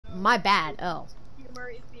my bad. Oh.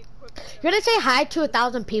 You're gonna say hi to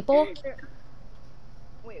 1,000 people?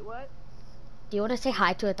 Wait, what? Do you want to say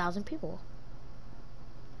hi to 1,000 people?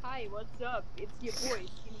 Hi, what's up? It's your boy.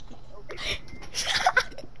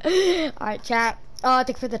 Alright, chat.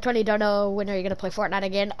 Thanks for the 20. Don't know when are you gonna play Fortnite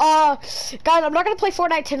again. Guys, I'm not gonna play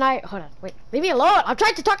Fortnite tonight. Hold on, wait. Leave me alone. I'm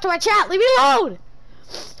trying to talk to my chat. Leave me alone.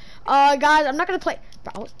 Guys, I'm not gonna play.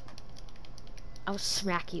 Bro, I will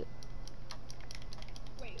smack you.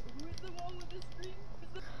 Wait, who is the one with the screen?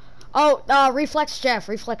 Oh, Reflex Jeff,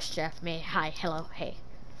 me. Hi, hello, hey.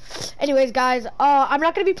 Anyways, guys, I'm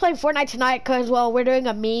not gonna be playing Fortnite tonight because, well, we're doing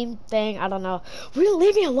a meme thing. I don't know. Will you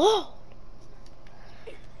leave me alone?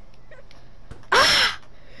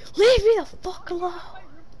 Leave me the fuck alone.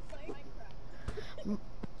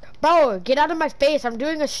 Bro, get out of my face. I'm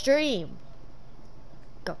doing a stream.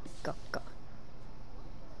 Go, go, go.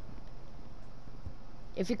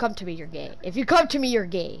 If you come to me, you're gay. If you come to me, you're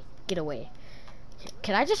gay. Get away.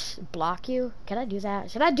 Can I just block you? Can I do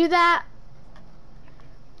that? Should I do that?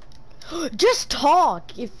 Just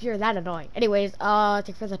talk if you're that annoying. Anyways,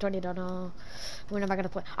 thanks for the 20. Don't know. When am I gonna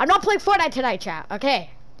play? I'm not playing Fortnite tonight, chat. Okay,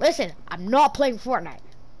 listen. I'm not playing Fortnite.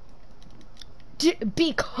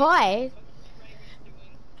 Because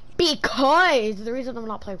the reason I'm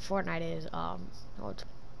not playing Fortnite is I can't wait.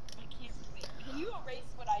 Can you erase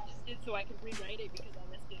what I just did so I can rewrite it because I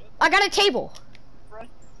messed it up? I got a table.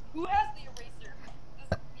 Who has the eraser?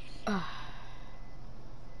 I'll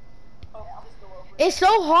just go over it. It's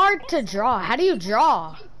so hard to draw. How do you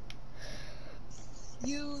draw?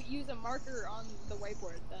 You use a marker on the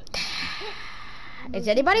whiteboard. Is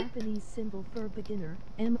anybody? Japanese symbol for beginner.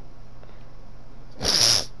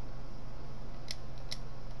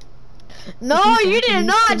 No, you did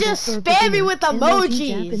not just spam me with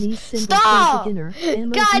emojis. Stop!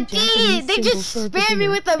 God damn it, they just spam me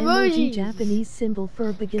with emojis. Japanese symbol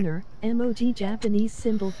for beginner. Emoji Japanese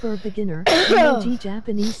symbol for beginner. Emoji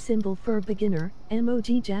Japanese symbol for beginner.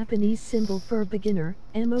 Emoji Japanese symbol for beginner.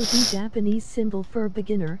 Emoji Japanese symbol for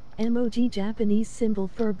beginner. Emoji Japanese symbol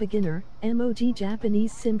for beginner. Emoji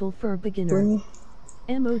Japanese symbol for beginner.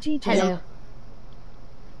 Emoji. Hello.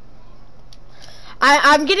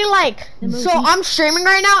 I'm getting like, emoji. So I'm streaming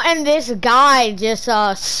right now and this guy just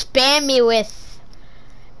spam me with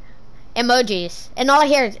emojis. And all I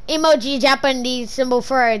hear is emoji Japanese symbol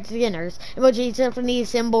for beginners. Emoji Japanese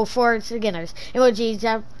symbol for beginners. Emoji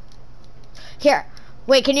Here,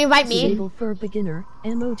 wait, can you invite me? Symbol for beginner.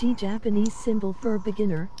 Emoji Japanese symbol for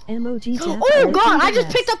beginner. Emoji Japanese. Oh god, I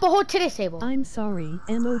just picked up a whole tennis table. I'm sorry,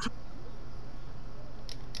 emoji.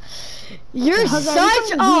 You're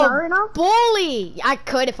such a bully. I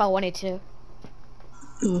could if I wanted to.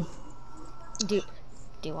 Do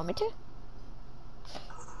you want me to?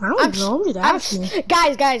 I don't know.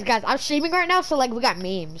 Guys, I'm streaming right now, so like we got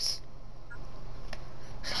memes.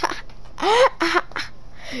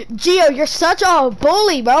 Gio, you're such a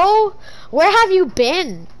bully, bro. Where have you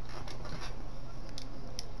been?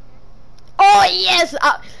 Oh yes,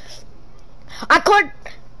 I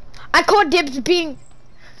called dibs being.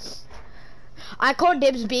 I called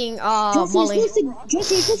dibs being Molly. Jesse, you're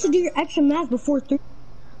supposed to do your extra math before 3.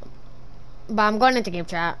 But I'm going into game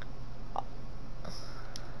chat.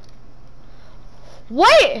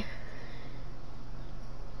 What?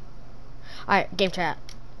 Alright, game chat.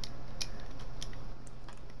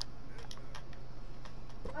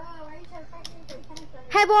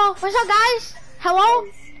 Hey, boy, what's up, guys? Hello?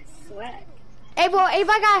 Swag. Hey, boy,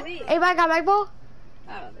 anybody got my ball?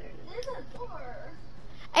 Oh, there it is.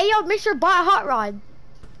 Hey, yo, Mr. Bot Hot Rod.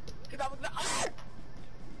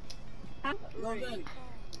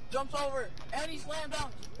 Jumps over, and he slammed down.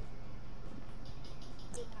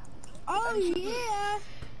 Oh yeah.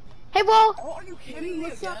 Hey, Bo. Oh, are you kidding me?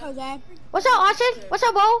 What's up, Jose? What's up, Austin? What's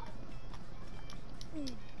up, Bo?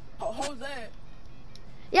 Oh, Jose.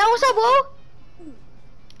 Yeah, what's up, Bo?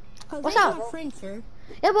 What's up? My friend, sir.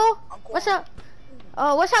 Yeah, Bo. What's up?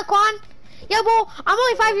 What's up, Quan? Yeah, Bo. I'm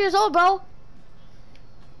only 5 years old, bro.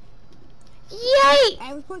 Yay!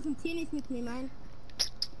 I was playing some tennis with me, man.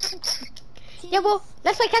 Yeah, Bo.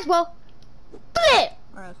 Let's play catch, Bo. Flip.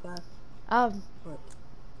 Alright, let's go. Alright,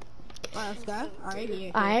 Alright, let's go. Alright,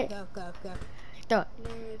 here. Alright. Go. do it.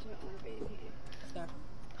 Let's go.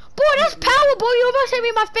 Boy, that's power, boy. You almost hit me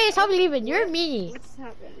in my face. I'm leaving. You're mean. What's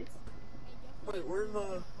happening? Wait, where's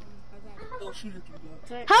the little shooter thing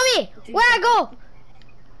go? Help me. Where I go?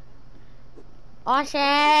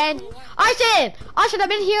 Austin,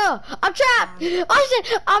 I'm in here. I'm trapped. Austin,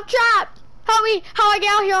 I'm trapped. Help me. How I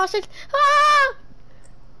get out here, Austin? Ah!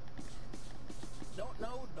 Don't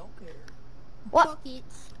care. What?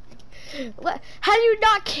 What? How do you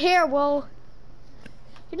not care, Will?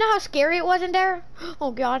 You know how scary it was in there?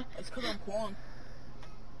 Oh God. It's because I'm Quan.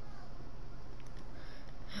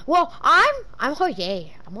 Well, I'm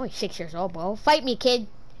Jose. I'm only 6 years old, bro. Fight me, kid.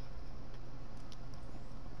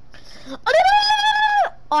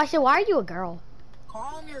 Oh, I said, why are you a girl?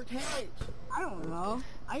 Calm your tits. I don't know.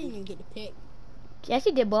 I didn't even get to pick. Yes,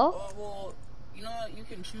 you did, bro. Well, you know what? You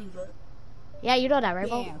can choose, right? Yeah, you know that, right,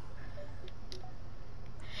 bro? Yeah.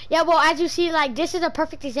 Yeah, well, as you see, like, this is a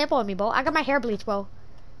perfect example of me, bro. I got my hair bleached, bro.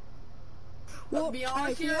 Let's Well, be alright,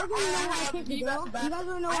 honest so you here. guys wanna know why I picked the girl? You guys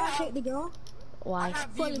wanna know why I picked the girl? I Why?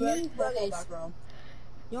 have For the the best Mean profile Brothers. background.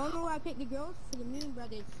 You don't know why I picked the girls? For the Mean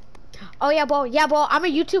Brothers. Oh, yeah, bro. Yeah, bro. I'm a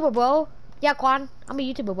YouTuber, bro. Yeah, Quan. I'm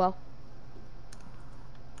a YouTuber, bro.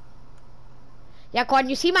 Yeah, Quan,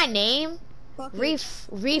 you see my name? Fuck it.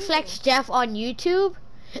 Reflex Jeff on YouTube?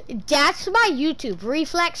 That's my YouTube.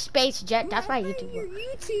 Reflex Space Jet. That's my friend, YouTube, your bro.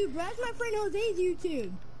 YouTube, bro. That's my friend Jose's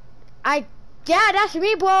YouTube. Yeah, that's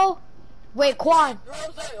me, bro. Wait, Quan.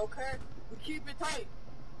 Rose, okay? We keep it tight.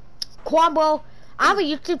 Quan, bro. I have a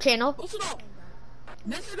YouTube channel. Listen up.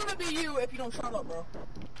 This is gonna be you if you don't shut up, bro.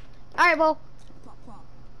 Alright, bro. Pop, pop.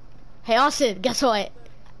 Hey, Austin, guess what?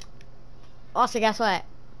 Austin, guess what?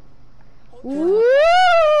 Okay. Woo!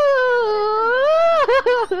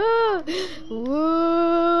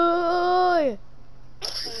 Woo!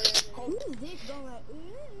 Who's this going like,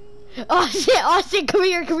 Austin, come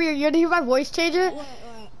here. You wanna hear my voice changer? What?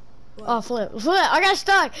 Oh, flip, I got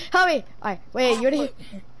stuck. Help me. Alright, wait, you wanna hear?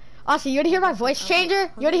 Austin, you wanna hear my voice changer?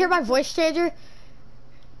 You wanna hear my voice changer?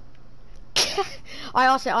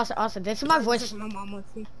 Alright, Austin, this is my voice. My mom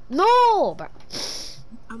wants me. No, bro.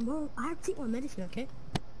 I have to take my medicine, okay?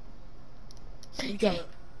 Yeah.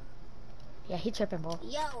 Yeah, he tripping, bro.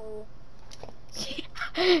 Yo.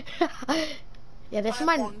 Yeah, this is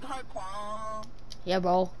my. Taekwondo. Yeah,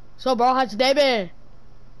 bro. So, bro, how's your day been?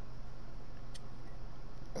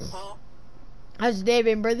 Huh? How's your day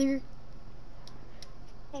been, brother?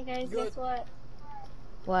 Hey guys, Good. guess what?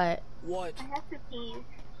 What? What? I have to pee.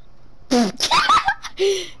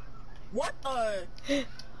 What the?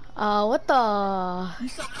 What the? You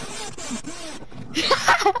said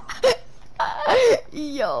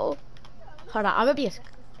Yo. Hold on, I'm gonna be a.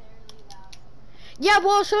 Yeah,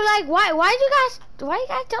 well, so like, why you guys tell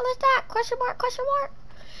us that? Question mark?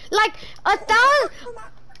 Like, 1,000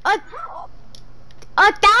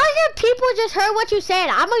 people just heard what you said.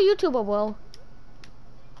 I'm a YouTuber, bro.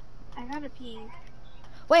 I gotta pee.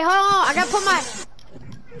 Wait, hold on, I gotta put my.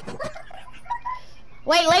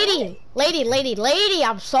 Wait, lady,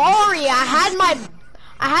 I'm sorry. I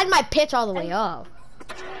had my pitch all the way up.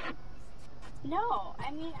 No,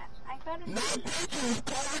 I mean, I gotta pee.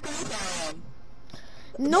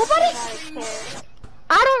 Nobody. I care.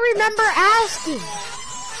 I don't remember asking.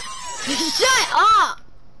 Shut up.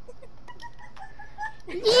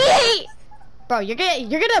 Yay! Bro, you're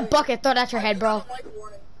gonna bucket throw at your head, bro.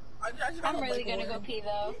 I'm really gonna go pee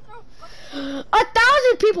though.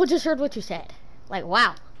 1,000 people just heard what you said. Like,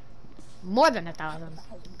 wow. More than 1,000.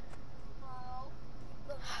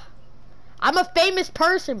 I'm a famous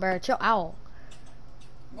person, bro. Chill out.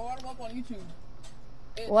 Go on up on YouTube.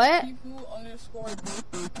 It's What? Tifu_.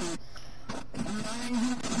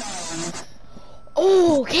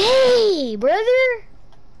 Okay, brother.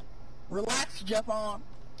 Relax, Jeff on.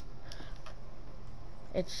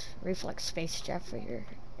 It's Reflex Space Jeff for your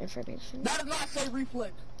information. That does not say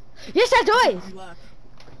reflex. Yes, that does. Relax.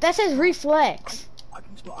 That says Reflex. I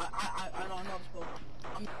can spell. I know how to spell.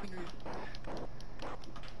 I'm angry.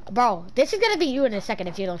 Bro, this is gonna be you in a second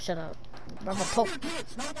if you don't shut up. I'm gonna poke. Your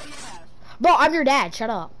kids, nobody asked. Bro, I'm your dad. Shut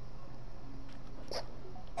up.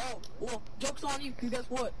 Oh, well, joke's on you, 'cause guess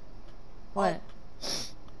what? What?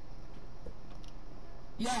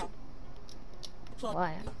 Yeah. What's up?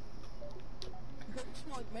 What? Because you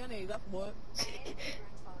smell like mayonnaise, that's what.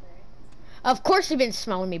 Of course you've been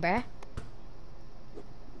smelling me, bruh.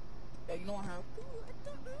 Yeah, you know I have.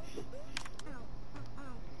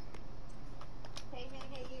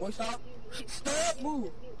 Wait, stop. Stop,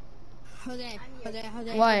 move. Jose.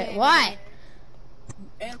 What?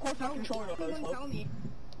 And of course, my controller You does, wouldn't so. tell me.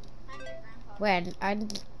 When I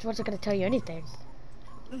wasn't gonna tell you anything.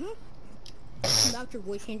 About your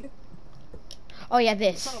voice changer. Oh yeah,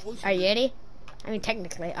 this. Are you ready? I mean,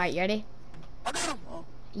 technically. Alright, you ready? I got him. Oh.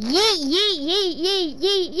 Yee.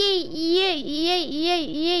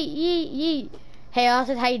 Hey,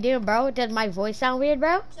 Austin, how you doing, bro? Does my voice sound weird,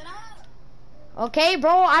 bro? Okay,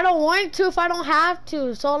 bro, I don't want to if I don't have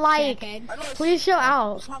to. So, like, Crackhead. I know it's- please chill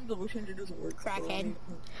out. Sometimes the voice changer doesn't work. Crackhead.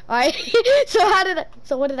 Alright,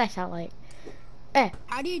 so what did I sound like?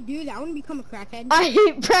 How do you do that? I want to become a crackhead.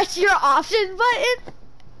 I press your options button.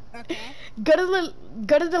 Okay. Go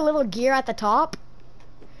to the little gear at the top.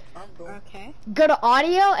 I'm going. Okay. Go to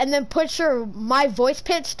audio and then put your my voice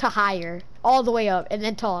pitch to higher, all the way up, and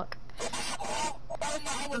then talk.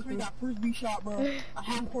 I almost made that frisbee shot, bro. A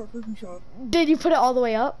half-court frisbee shot. Did you put it all the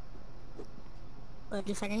way up? Just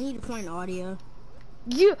a second. I need to find audio.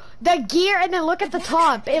 The gear and then look at the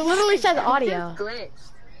top. It literally says audio.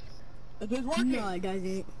 It is working. No, it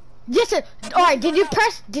doesn't. Yes. All right. Did you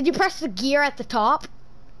press the gear at the top?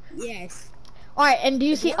 Yes. All right. And do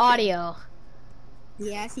you see audio?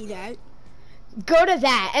 Yeah, I see that. Go to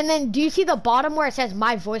that, and then do you see the bottom where it says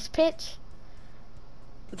my voice pitch?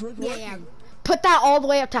 It is Yeah, working. yeah. Put that all the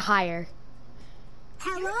way up to higher.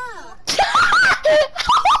 Hello.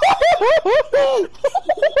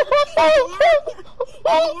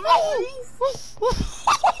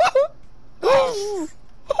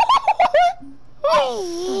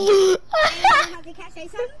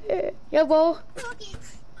 Yeah, bro.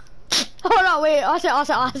 Hold on, wait, Austin.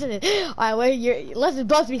 Alright, wait, let's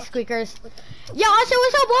both be squeakers. Yo, Austin,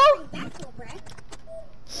 what's up, bro?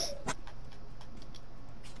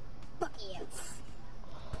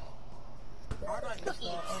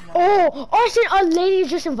 Oh, Austin, a lady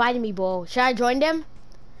just invited me, bro. Should I join them?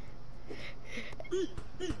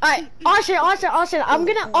 Alright, Austin,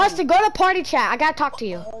 Austin, go to party chat. I gotta talk to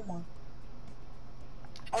you. Oh my.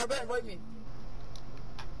 Oh, man, invite me.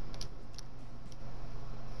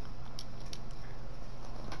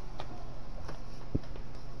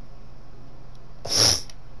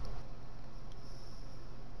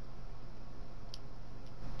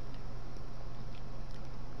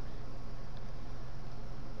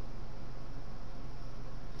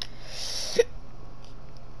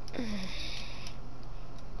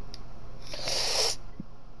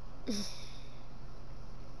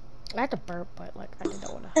 I had to burp, but like I didn't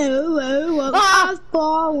want to. Oh, Ah! I was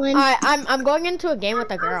falling. Alright, I'm going into a game with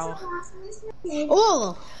a girl.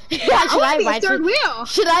 Oh. Yeah, should I wanna be a invite third you? wheel.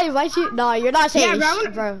 Should I invite you? No, you're not saying Yeah, bro, I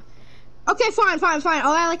bro. Okay, fine. Oh,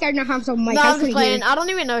 I like I know how some mic. No, That's I'm just pretty playing. good. I don't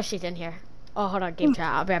even know if she's in here. Oh, hold on, game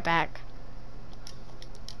chat. I'll be right back.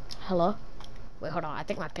 Hello? Wait, hold on. I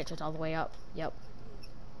think my picture's all the way up. Yep.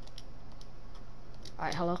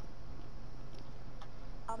 Alright, hello?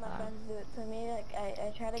 All my friends do it to me. Like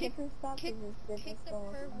I try to get to stop because it's just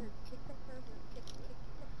going.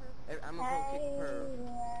 I'm gonna go kick her.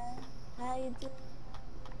 How you doing?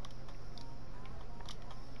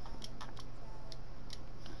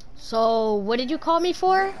 So, what did you call me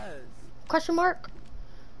for? Yes. Question mark?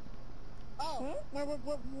 Oh,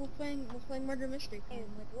 we're playing Murder Mystery. Like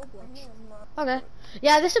Roblox. Okay.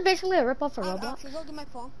 Yeah, this is basically a rip-off of Roblox. Actually, go get my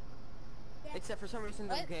phone. Except for some reason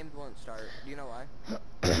the game won't start. Do you know why?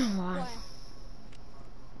 Wow.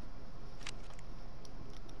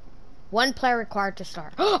 One player required to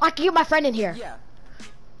start. I can get my friend in here. Yeah.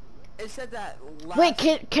 It said that last... Wait,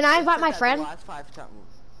 can I invite my friend? The last 5 times.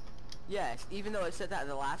 Yes, even though it said that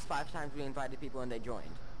the last 5 times we invited people and they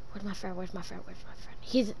joined. Where's my friend?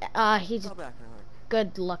 He's Go back and look.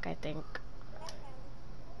 good luck, I think.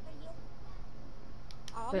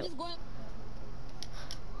 I'm Wait. just going.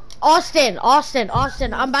 Austin,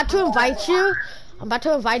 I'm about to invite you. I'm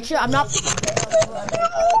not.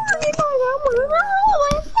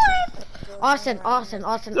 Austin.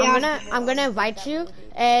 Yeah. I'm gonna invite you,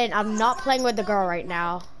 and I'm not playing with the girl right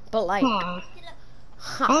now. But like, I'm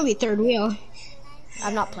gonna be third wheel.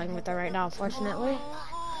 I'm not playing with her right now, unfortunately.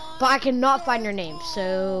 But I cannot find your name,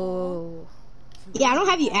 so. Yeah, I don't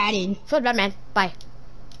have you added. Feel bad, man. Bye.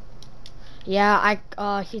 Yeah,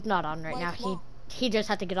 he's not on right now. He just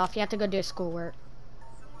had to get off. He had to go do his schoolwork.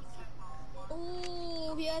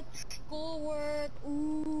 Ooh, he had schoolwork.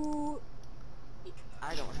 Ooh.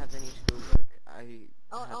 I don't have any schoolwork. I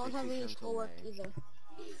don't have any schoolwork either.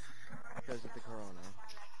 Because of the corona.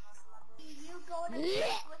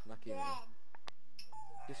 Lucky me.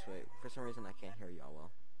 Just wait. For some reason I can't hear y'all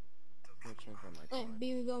well. I'm gonna change my mic. Hey, be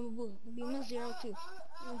my 02.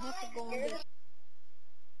 You have to go on this.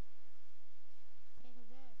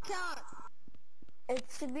 It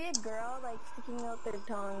should be a girl like sticking out their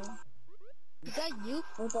tongue Is that you?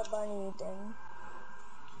 with a bunny thing.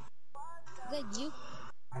 Is that you?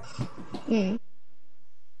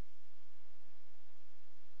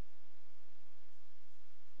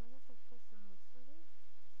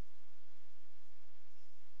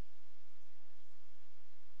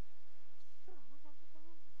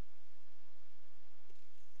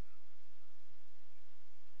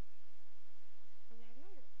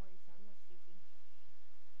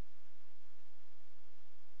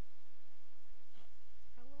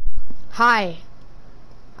 Hi.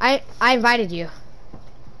 I invited you.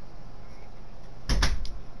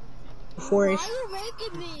 Why Forest. are you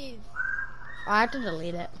making these? I have to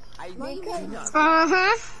delete it. I need to.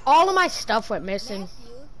 Uh-huh. All of my stuff went missing.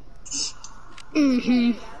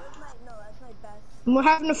 Mm-hmm. That's my best. What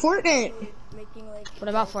happened to Fortnite? Making like. What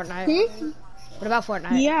about Fortnite? Hmm? What about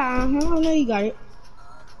Fortnite? Yeah, I don't know you got it.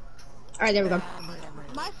 Alright, there we go.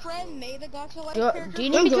 My friend made a gacha like Do character. you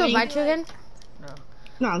need me to I'm invite you again?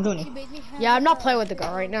 No, I'm doing She it. made me have Yeah, I'm not playing with the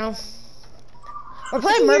girl right now. We're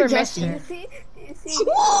playing Murder Justin. Mystery.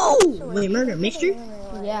 Whoa! Wait, murder mystery?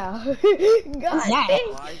 Yeah. God that?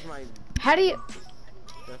 dang. Why is my... How do you... Do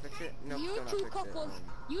I fix it? No, You do not two fix it. couples,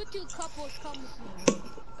 you two couples come with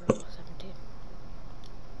me.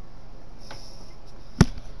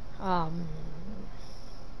 17.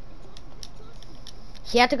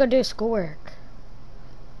 He had to go do schoolwork.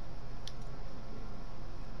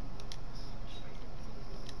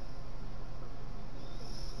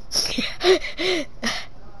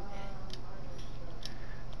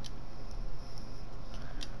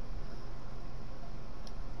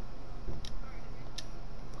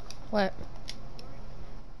 What?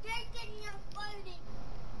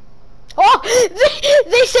 Oh!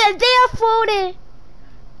 They said they are floating!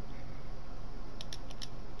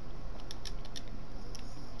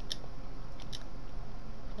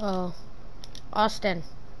 Oh. Austin.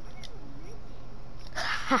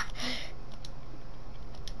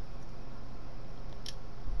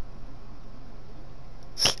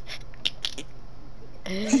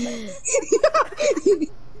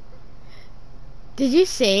 Did you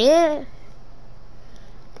say it?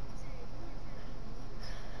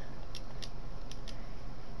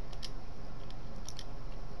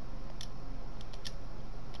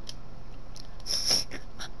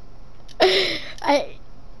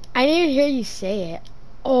 I didn't even hear you say it.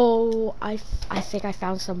 Oh, I think I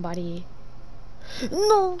found somebody.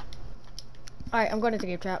 No. Alright, I'm going to the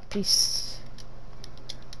game chat. Peace.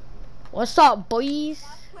 What's up, boys?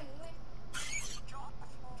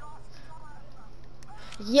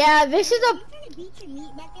 Yeah, this is a...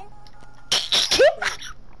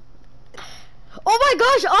 Oh my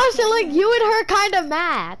gosh, Austin, like you and her kind of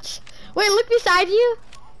match. Wait, look beside you.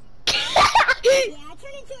 Yeah, I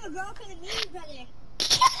turned into a girl for the memes, brother.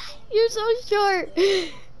 You're so short.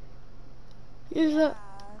 You're so...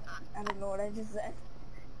 I don't know what I just said.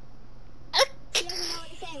 She doesn't know what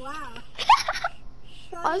to say, wow.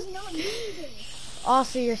 Austin, know what memes is.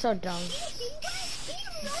 Austin, you're so dumb.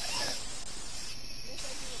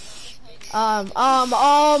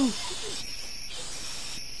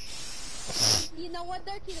 You know what,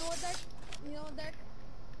 Dirk? You know what, Dirk? You know what, Dirk?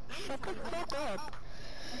 I'm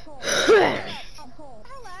cold. I'm cold.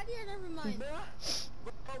 How loud here? Never mind.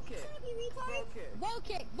 Vote kick.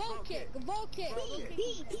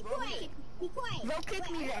 Be quiet. Vote kick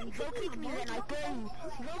me then. I go.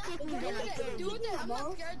 Vote kick me then. I go. Do it then. I'm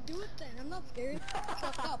not scared. Do it then. I'm not scared.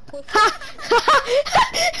 Shut up, pussy. Okay,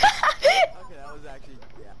 that was actually...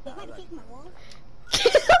 Yeah, that was actually...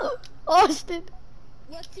 Austin.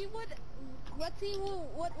 Let's see what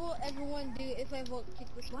will everyone do if I vote kick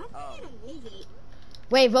this one. Oh.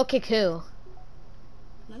 Wait, vote kick who?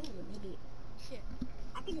 Shit.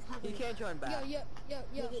 You can't join back. Yo.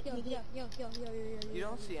 You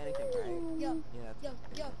don't see anything, right? Yo. Yeah,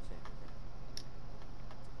 that's... Yo.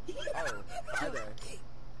 Oh, hi there.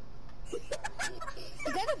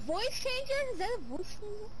 Is that a voice changer?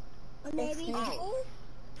 Maybe. Oh.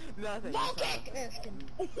 Nothing. Vote kick!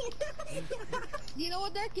 You know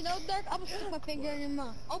what, Dirk? I'm gonna stick my finger in your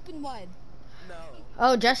mouth. Open wide. No.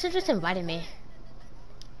 Oh, Justin just invited me.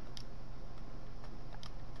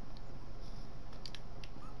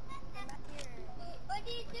 What are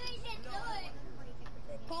you doing at door?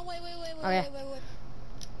 Oh, wait. Okay.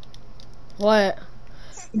 What?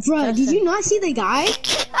 Bro, did you not see the guy?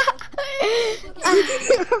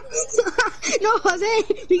 No, Jose,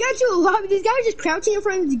 we got you a lot. This guy was just crouching in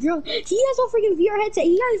front of the girl. He has a freaking VR headset.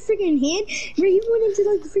 He got his freaking hand. Where he went into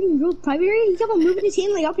like the freaking girl's private area. He kept on moving his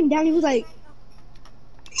hand like up and down. He was like,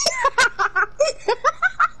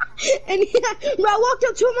 and bro, I walked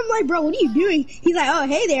up to him. I'm like, bro, what are you doing? He's like, oh,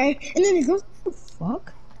 hey there. And then the girl's like, what the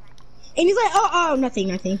fuck? And he's like, oh, nothing.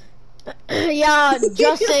 Yeah,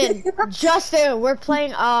 Justin, we're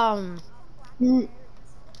playing,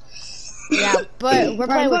 yeah, but we're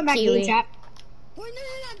playing with Kiwi. Wait, no,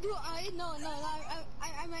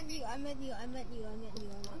 I meant you.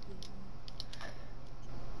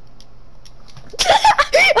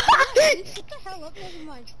 Shut the hell up, never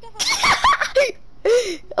mind. Shut the hell up.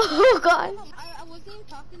 Oh god. I wasn't even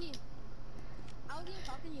talking to you.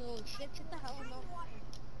 Little shit. Shut the hell up.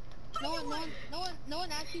 No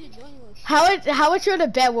one asked you to join, little shit. How much you want to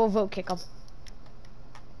bet we'll vote kick him?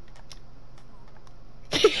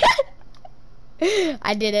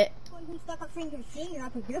 I did it. Who stuck a finger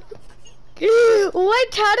up a girl?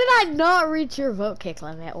 Wait, how did I not reach your vote kick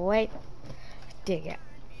limit? Wait. Dig it.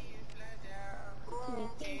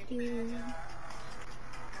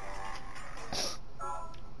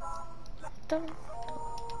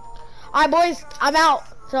 Alright, boys, I'm out.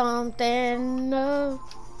 Something new.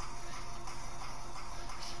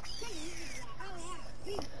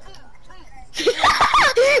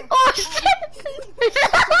 Oh shit!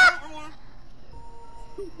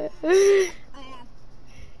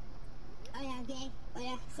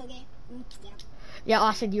 Yeah,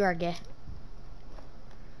 Austin, you are gay.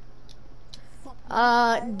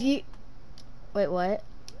 Do you... Wait, what?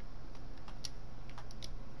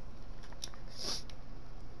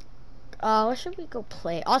 What should we go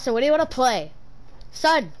play? Austin, what do you want to play?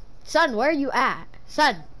 Son, where are you at?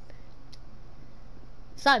 Son,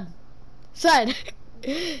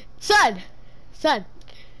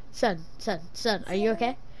 are you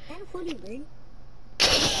okay?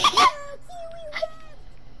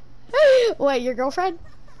 Wait, your girlfriend?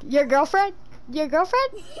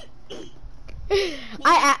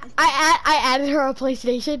 I added her on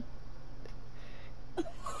PlayStation.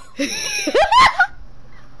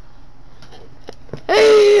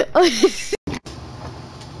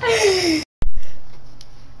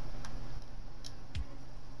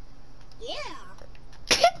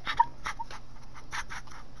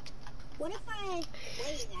 What if I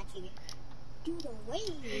wave at you? Do the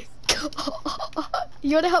wave.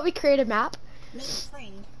 You wanna help me create a map? Make a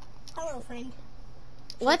friend. Hello, friend.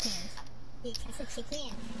 What? Yes, I said she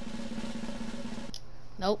can.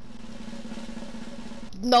 Nope.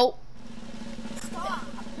 Stop.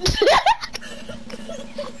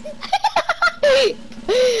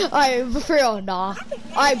 Alright, but for real, nah.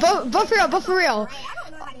 Alright, but for real. I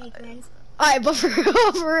don't know how to make friends. Alright, but for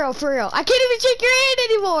real. I can't even shake your hand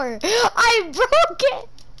anymore. I broke it.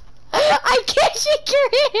 I can't shake your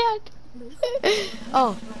hand.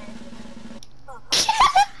 Oh.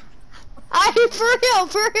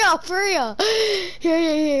 For real.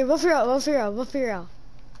 Here, but for real.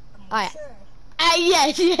 Alright.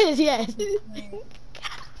 Yes.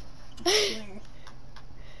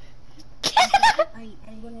 Are you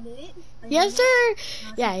gonna do it? Yes, sir.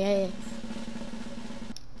 Yeah.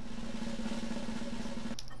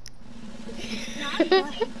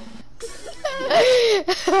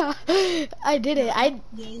 I did it.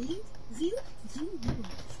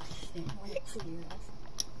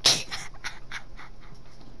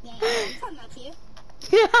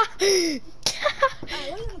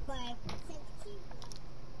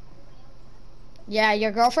 Yeah,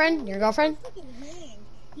 your girlfriend? Your girlfriend?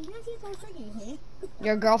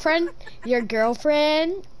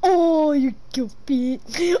 Oh, you stupid.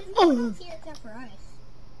 Oh.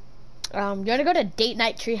 You wanna go to Date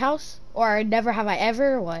Night Treehouse? Or Never Have I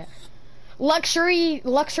Ever? Or what? Luxury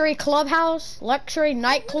clubhouse? Luxury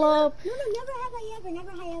nightclub? No, never have I ever.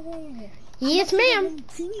 Yes, ma'am.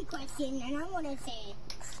 Silly question, and I wanna say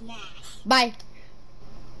smash. Bye.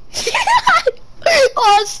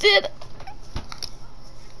 Austin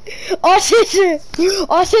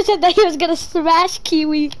said that he was gonna smash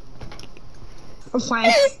Kiwi. I'm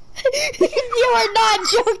fine. You are not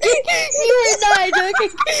joking.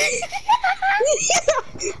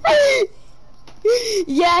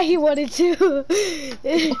 Yeah, he wanted to.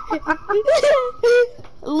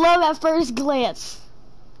 Love at first glance.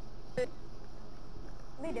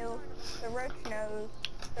 We do. The roach knows.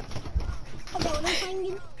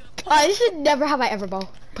 This should Never Have I Ever, Bo.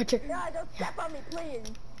 Put your... God, don't step on me,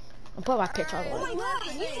 please. I'll put my picture on the Oh wall. my god,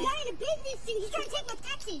 this guy in a business suit, he's trying to take my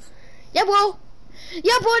taxes. Yeah, bro,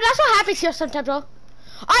 that's what happens here sometimes, bro.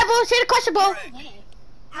 Alright, bro, say the question, bro.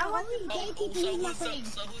 I want only gay people who's my friend.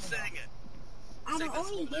 So who's saying it? I'm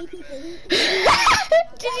only gay people who...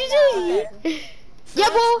 Did you do it? Yeah,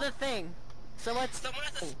 bro. What's the thing? So what's the Someone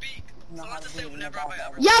has to speak. Someone has to say whenever have I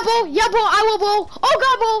ever. Yeah, bro, I will, bro. Oh,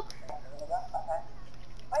 God, bro.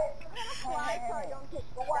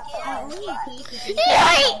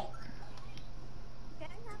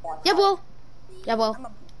 Yeah, bro.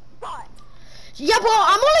 Yeah, bro,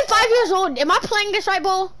 I'm only 5 years old. Am I playing this right,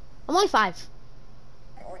 bro? I'm only 5.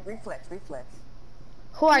 Reflex.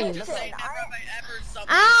 Who are you? Just say never have I ever something.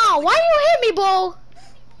 Ow, why you hit me, bro?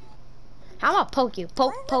 I'm gonna poke you.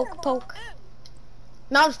 Poke.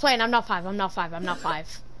 No, I'm just playing. I'm not 5. I'm not 5.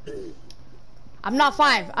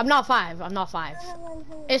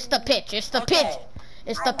 It's the pitch. It's the pitch.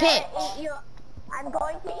 I'm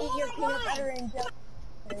going to eat your peanut butter and jelly.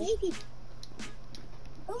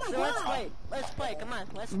 Oh my So god. let's play, come on,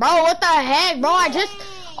 Bro, what the heck, bro?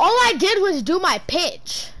 All I did was do my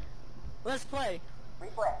pitch. Let's play.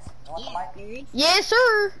 Reflex. Yes,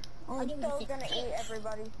 sir. I'm still gonna eat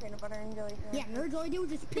everybody's peanut butter and jelly sandwich. Yeah, nerds, all I do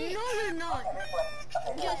is just pick. No, you're not.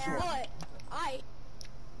 Guess what?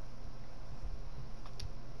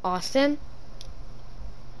 Austin.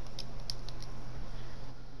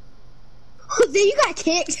 Jose, you got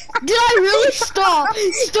kicked. Did I really stop?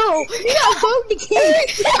 Stop. You got voted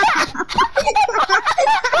kicked.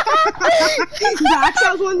 Gosh,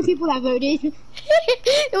 I was one of the people that voted.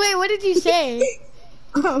 Wait, what did you say?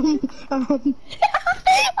 Um, I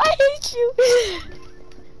hate you.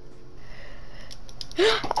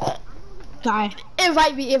 Die.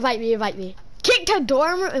 Invite me. Kick to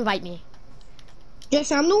dorm, invite me.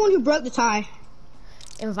 Yes, I'm the one who broke the tie.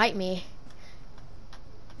 Invite me.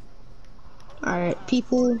 Alright,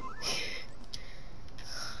 people.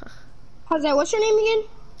 Jose, what's your name again?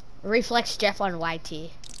 Reflex Jeff on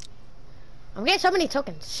YT. I'm getting so many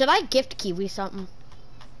tokens. Should I gift Kiwi something?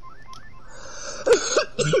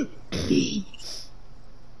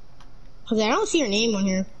 Jose, I don't see your name on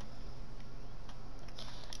here.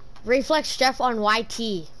 Reflex Jeff on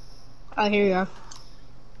YT. Oh, here you go.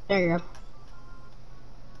 There you go.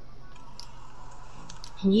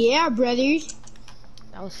 Yeah, brothers.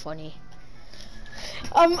 That was funny.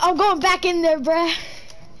 I'm going back in there, bruh.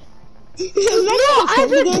 No, I've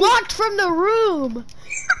been blocked from the room.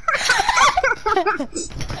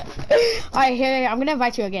 Alright, here, I'm gonna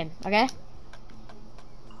invite you again, okay?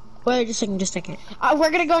 Wait, just a second.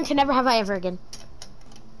 We're gonna go into Never Have I Ever again.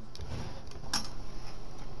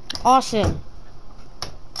 Awesome.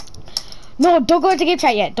 No, don't go into game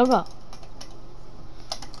chat yet. Don't go.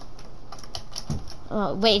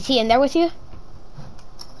 Wait, is he in there with you?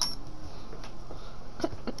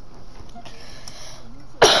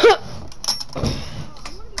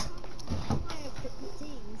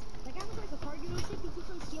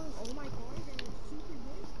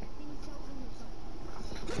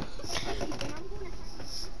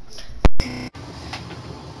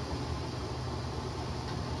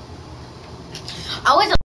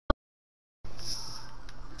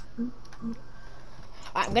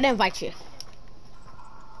 I'm gonna invite you.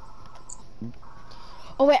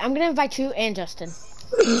 Oh wait, I'm gonna invite you and Justin.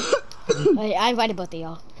 I invited both of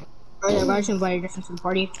y'all. Oh yeah, I just invited Justin to the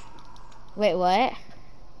party. Wait, what?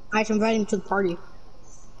 I just invited him to the party.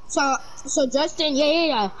 So Justin,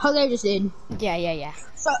 yeah. Jose just did. Yeah.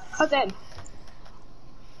 So, Jose.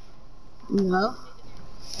 No.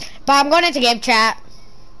 But I'm going into game chat.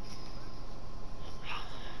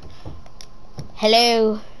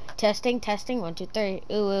 Hello. Testing. 1, 2, 3.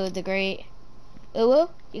 Ooh, the great. Ooh,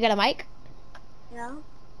 you got a mic? Yeah?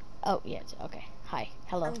 Oh, yes. Okay. Hi.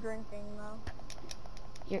 Hello. I'm drinking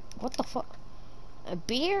though. What the fuck? A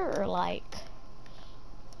beer or like?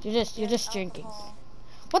 You're just drinking.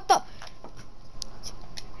 What the?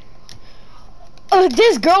 Oh,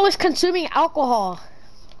 this girl is consuming alcohol.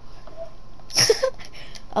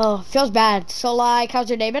 Oh, feels bad. So like, how's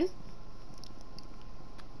your day been?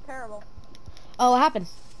 Terrible. Oh, what happened?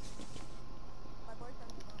 My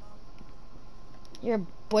boyfriend's going on. Your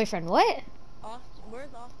boyfriend, what? Austin,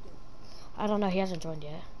 where's Austin? I don't know, he hasn't joined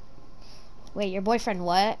yet. Wait, your boyfriend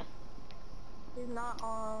what? He's not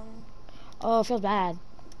on. Oh, it feels bad.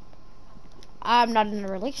 I'm not in a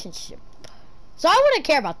relationship. So I wouldn't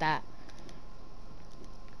care about that.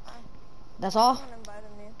 That's all? Someone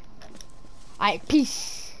invited me. Alright,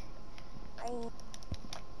 peace.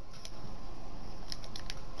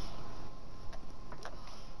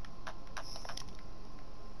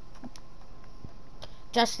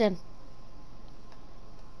 Justin.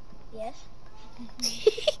 Yes?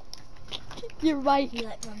 You're right. You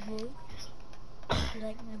like my voice? You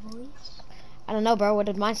like my voice? I don't know, bro. What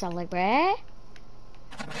did mine sound like, bruh?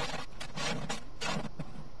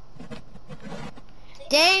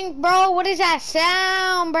 Dang, bro. What is that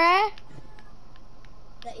sound, bruh?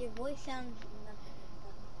 That your voice sounds nothing.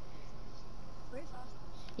 Where's Austin?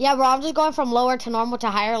 Yeah, bro. I'm just going from lower to normal to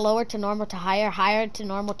higher, lower to normal to higher, higher to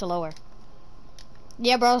normal to lower.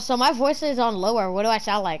 Yeah, bro. So my voice is on lower. What do I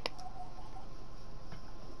sound like?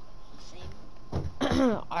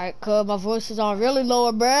 Alright, cool. My voice is on really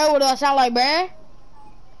lower, bruh. What do I sound like, bruh?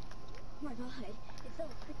 Oh my god, it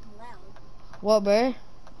sounds freaking loud. What, bruh?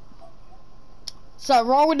 Something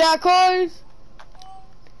wrong with that, cuz?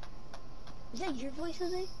 Is that your voice,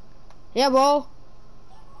 Jose? Yeah, bro.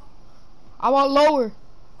 I want lower.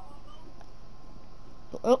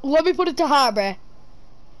 Let me put it to high, bruh.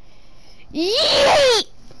 Yeet!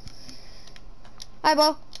 Hi,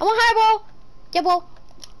 bro. I want high, bro. Yeah, bro.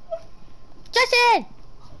 Justin!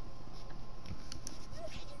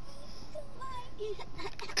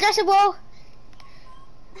 Justin, bro.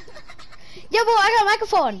 Yeah, bro, I got a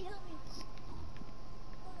microphone.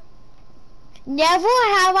 Never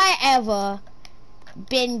have I ever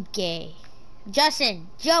been gay. Justin,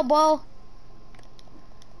 Jumbo.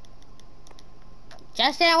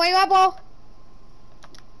 Justin, where you at, Bo?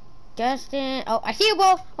 Justin, oh, I see you,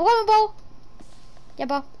 Bo. I'm coming, Bo. Yeah,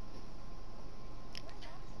 Bo.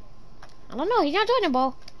 I don't know, he's not doing it,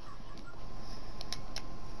 Bo.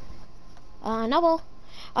 No, Bo.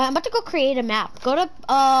 I'm about to go create a map. Go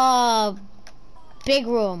to, big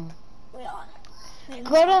room. Wait, wait,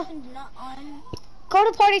 Go to- Austin's not on. Go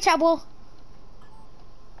to party chat, Bo.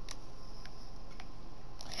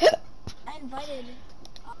 I invited.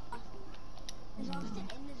 Is Austin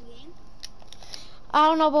in this game? I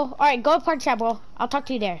don't know, Bo. Alright, go to party chat, Bo. I'll talk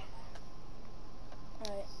to you there.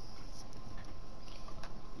 Alright.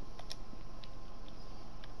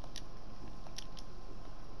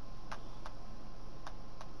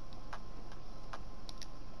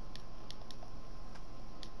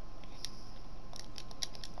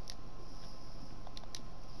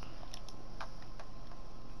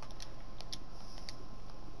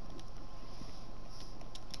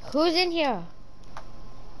 Who's in here?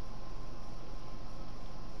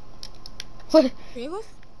 What? Three of us?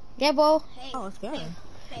 Yeah, Bo. Hey, Oh, it's good.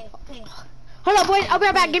 hey. Hold up, boys. I'll be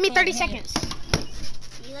right back. Give me 30 seconds.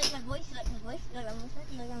 You like my voice? You like my voice? You like my voice?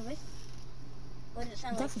 You like my voice? What does it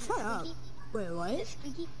sound like? Justin, Is shut it up. squeaky? Wait, Is what? it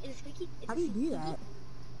squeaky? Is it squeaky? How do you do that?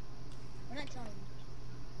 We're not telling you.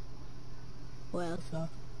 Well, so.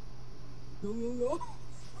 Yo, yo, yo.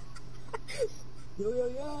 Yo, yo,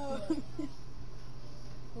 yo.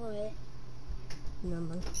 What?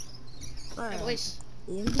 Number. Alright. Boys.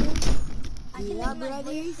 In here? I can Yeah, make my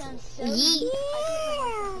buddy. voice sound so Yeah. deep. I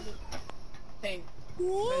Hey,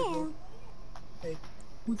 Yeah. hey.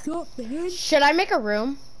 What's up, man? Should I make a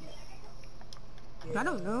room? I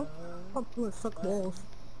don't know. I'm gonna suck balls.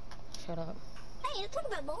 Shut up. Hey, let's talk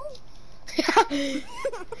about balls.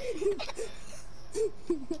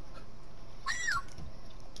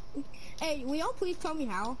 Hey, will y'all please tell me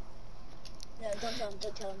how? No, don't tell him.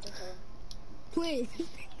 Don't tell him. Don't tell him. Please.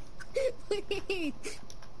 Please.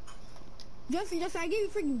 Justin, I gave you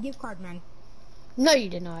a freaking gift card, man. No, you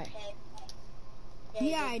did not. Okay.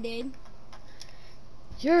 Yeah, I did.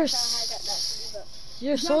 You're That's how I got that.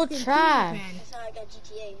 you're so Justin, trash. please, man. That's how I got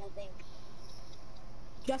GTA, I think.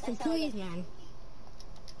 Justin, That's how I please, got- man.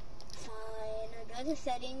 Fine. Go to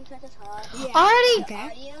settings at the top. Yeah. Already, Okay.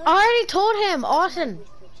 Audio. I already told him, Austin. Voice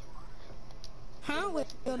pitch. Huh? Wait,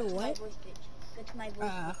 go to My what? voice pitch. Go to my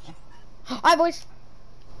voice pitch. Okay. Alright, boys.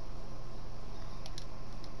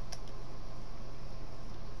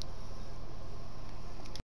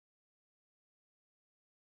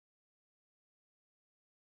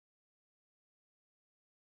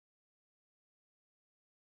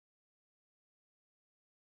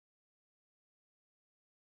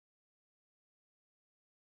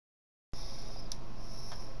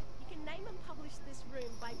 You can name and publish this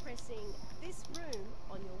room by pressing this room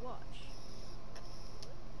on your watch.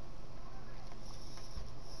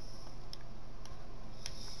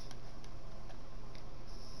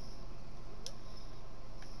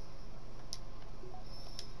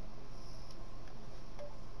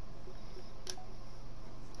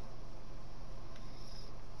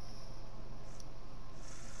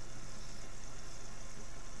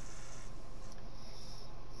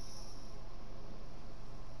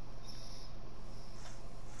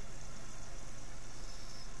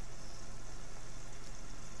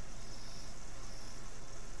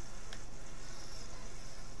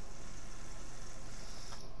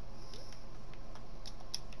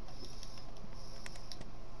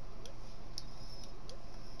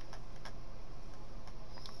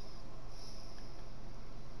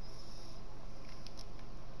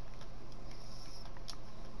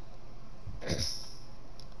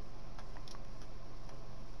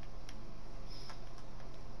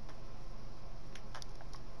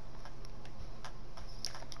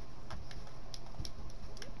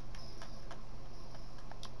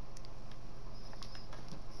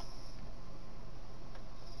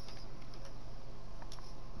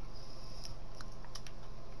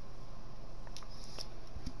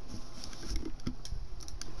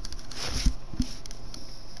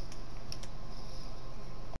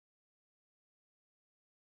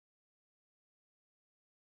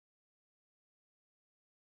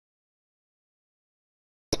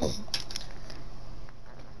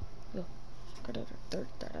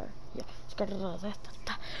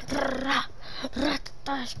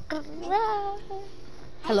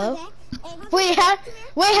 Hello? Wait, how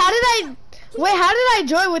did I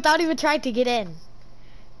join without even trying to get in?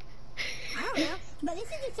 I don't know. But this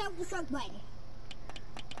is a self-destruct button.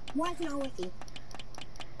 Why is it not working?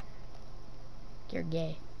 You're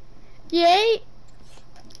gay. Yay!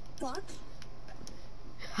 Fuck.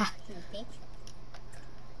 Ha. You bitch.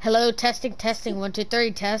 Hello, testing, testing, 1, 2,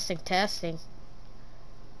 3, testing, testing.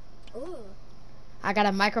 Ooh. I got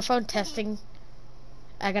a microphone testing.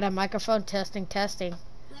 I got a microphone testing, testing.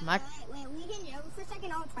 Wait, we can for a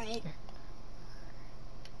second, I'll try it.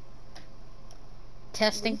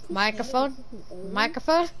 Testing, microphone,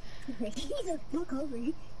 microphone. Jesus, look over.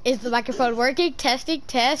 Is the microphone working? Testing,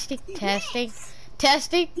 testing, testing,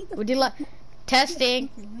 testing. Would you like testing,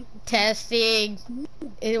 testing?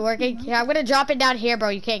 Is it working? Yeah, I'm gonna drop it down here, bro.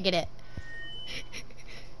 You can't get it.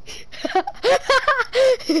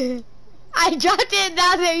 I dropped it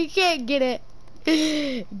down there. You can't get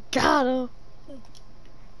it. Got him.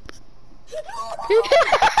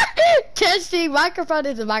 Testing microphone.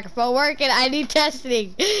 Is the microphone working? I need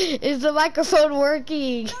testing. Is the microphone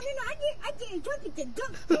working? No, I didn't jump into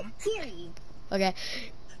dumpster. Period. Okay.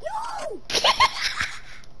 No!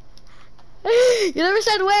 You never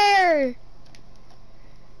said where.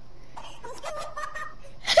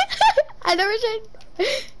 I never said.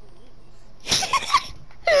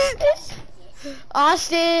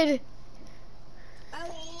 Austin.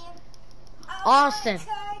 Austin.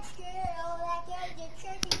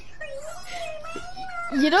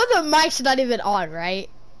 You know the mic's not even on, right?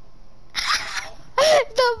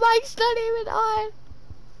 The mic's not even on.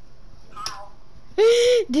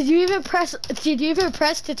 Did you even press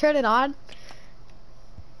to turn it on?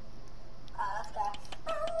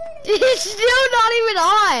 It's still not even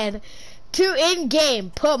on. To in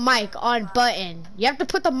game, put mic on button. You have to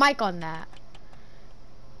put the mic on that.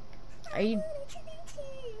 Are you?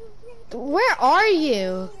 Where are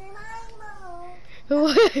you?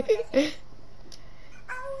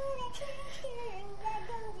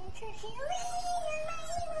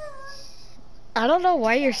 I don't know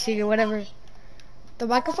why you're singing whatever. The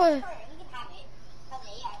microphone.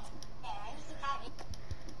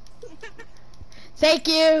 Thank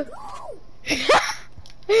you.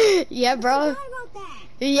 Yeah, bro.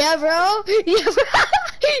 Yeah, bro. Yeah,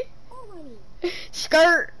 bro.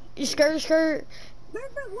 Skirt. Skirt.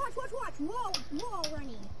 Watch. Wall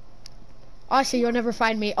running. Aussie, you'll never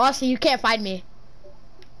find me. Aussie, you can't find me.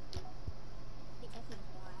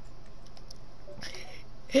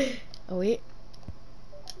 Oh, wait.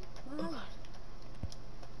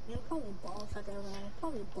 Probably balls out there, man.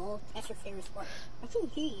 Probably balls. That's your favorite sport. I can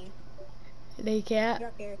hear you. No, you can't. Get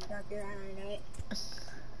up here, I don't know it.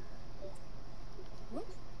 What?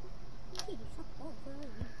 Hey, fuck balls, where are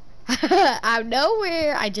you? I'm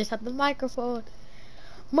nowhere. I just have the microphone.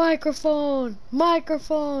 Microphone.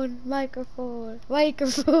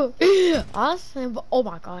 Awesome. Oh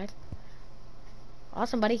my god.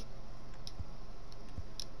 Awesome, buddy.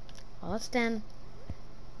 Austin.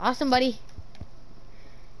 Awesome, buddy.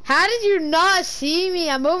 How did you not see me?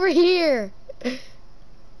 I'm over here.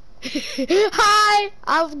 Hi.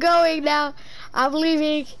 I'm going now. I'm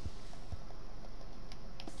leaving.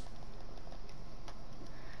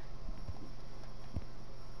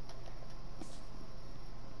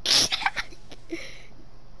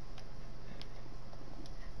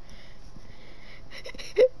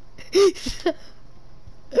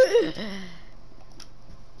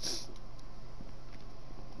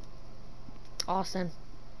 Austin.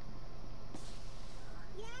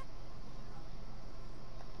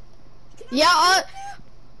 Yeah,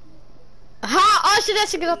 Austin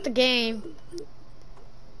has to get off the game.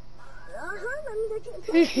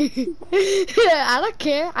 I don't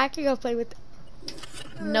care. I can go play with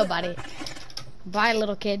nobody. Bye,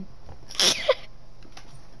 little kid.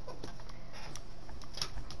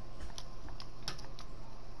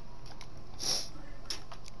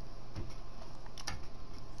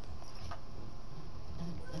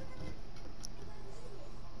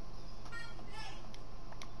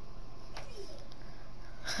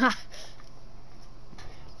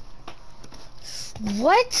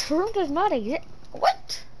 What? Room does not exist.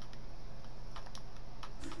 What?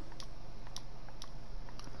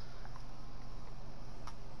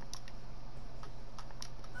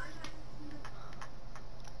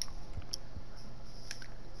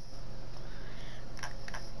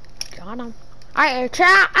 Got him. Alright,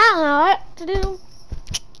 chat. I don't know what to do.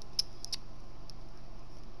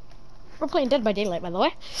 We're playing Dead by Daylight, by the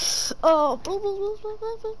way. Oh.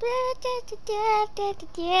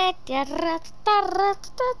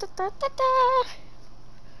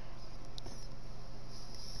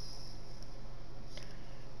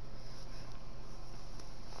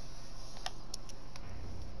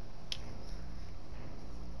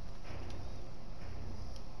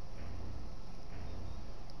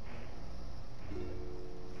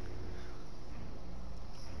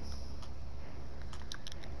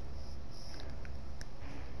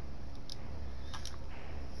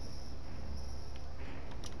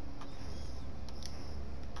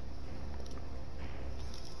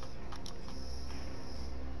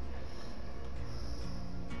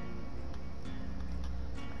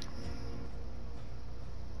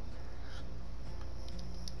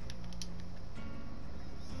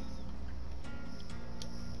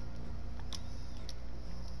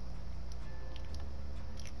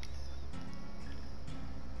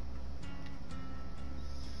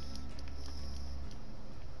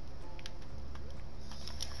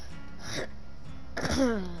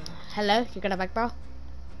 Hello, you got a mic, bro?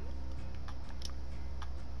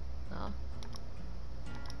 No.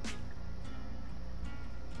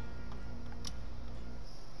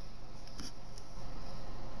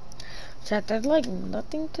 Chat, there's like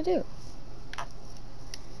nothing to do.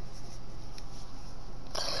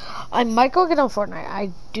 I might go get on Fortnite. I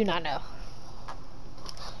do not know.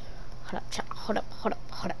 Hold up, chat. Hold up, hold up,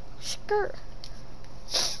 hold up. Skirt.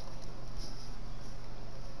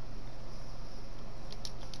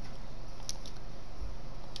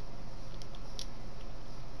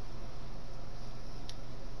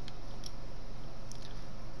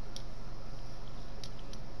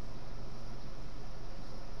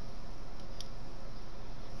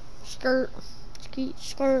 Skirt. Skeet,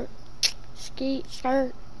 skirt. Skeet,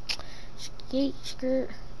 skirt. Skeet, skirt.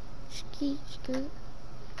 Skeet, skirt.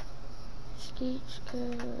 Skeet,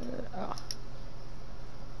 skirt. Oh.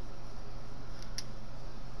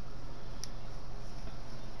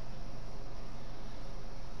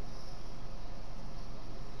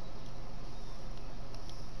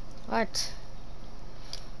 What?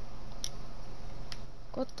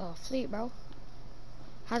 What the fleet, bro?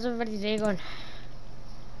 How's everybody's day going?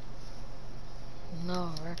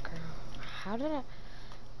 No, Wrecker. How did I?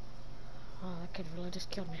 Oh, that kid really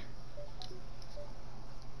just killed me.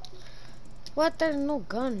 What? There's no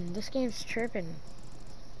gun. This game's tripping.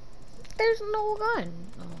 There's no gun.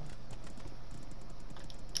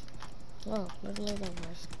 Oh. Look, literally the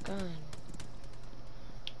worst gun.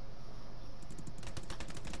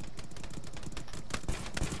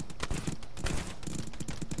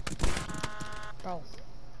 Bro.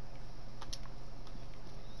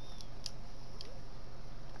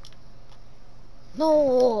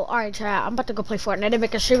 No. Alright, chat. I'm about to go play Fortnite and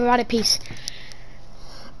make a stream about it. Peace.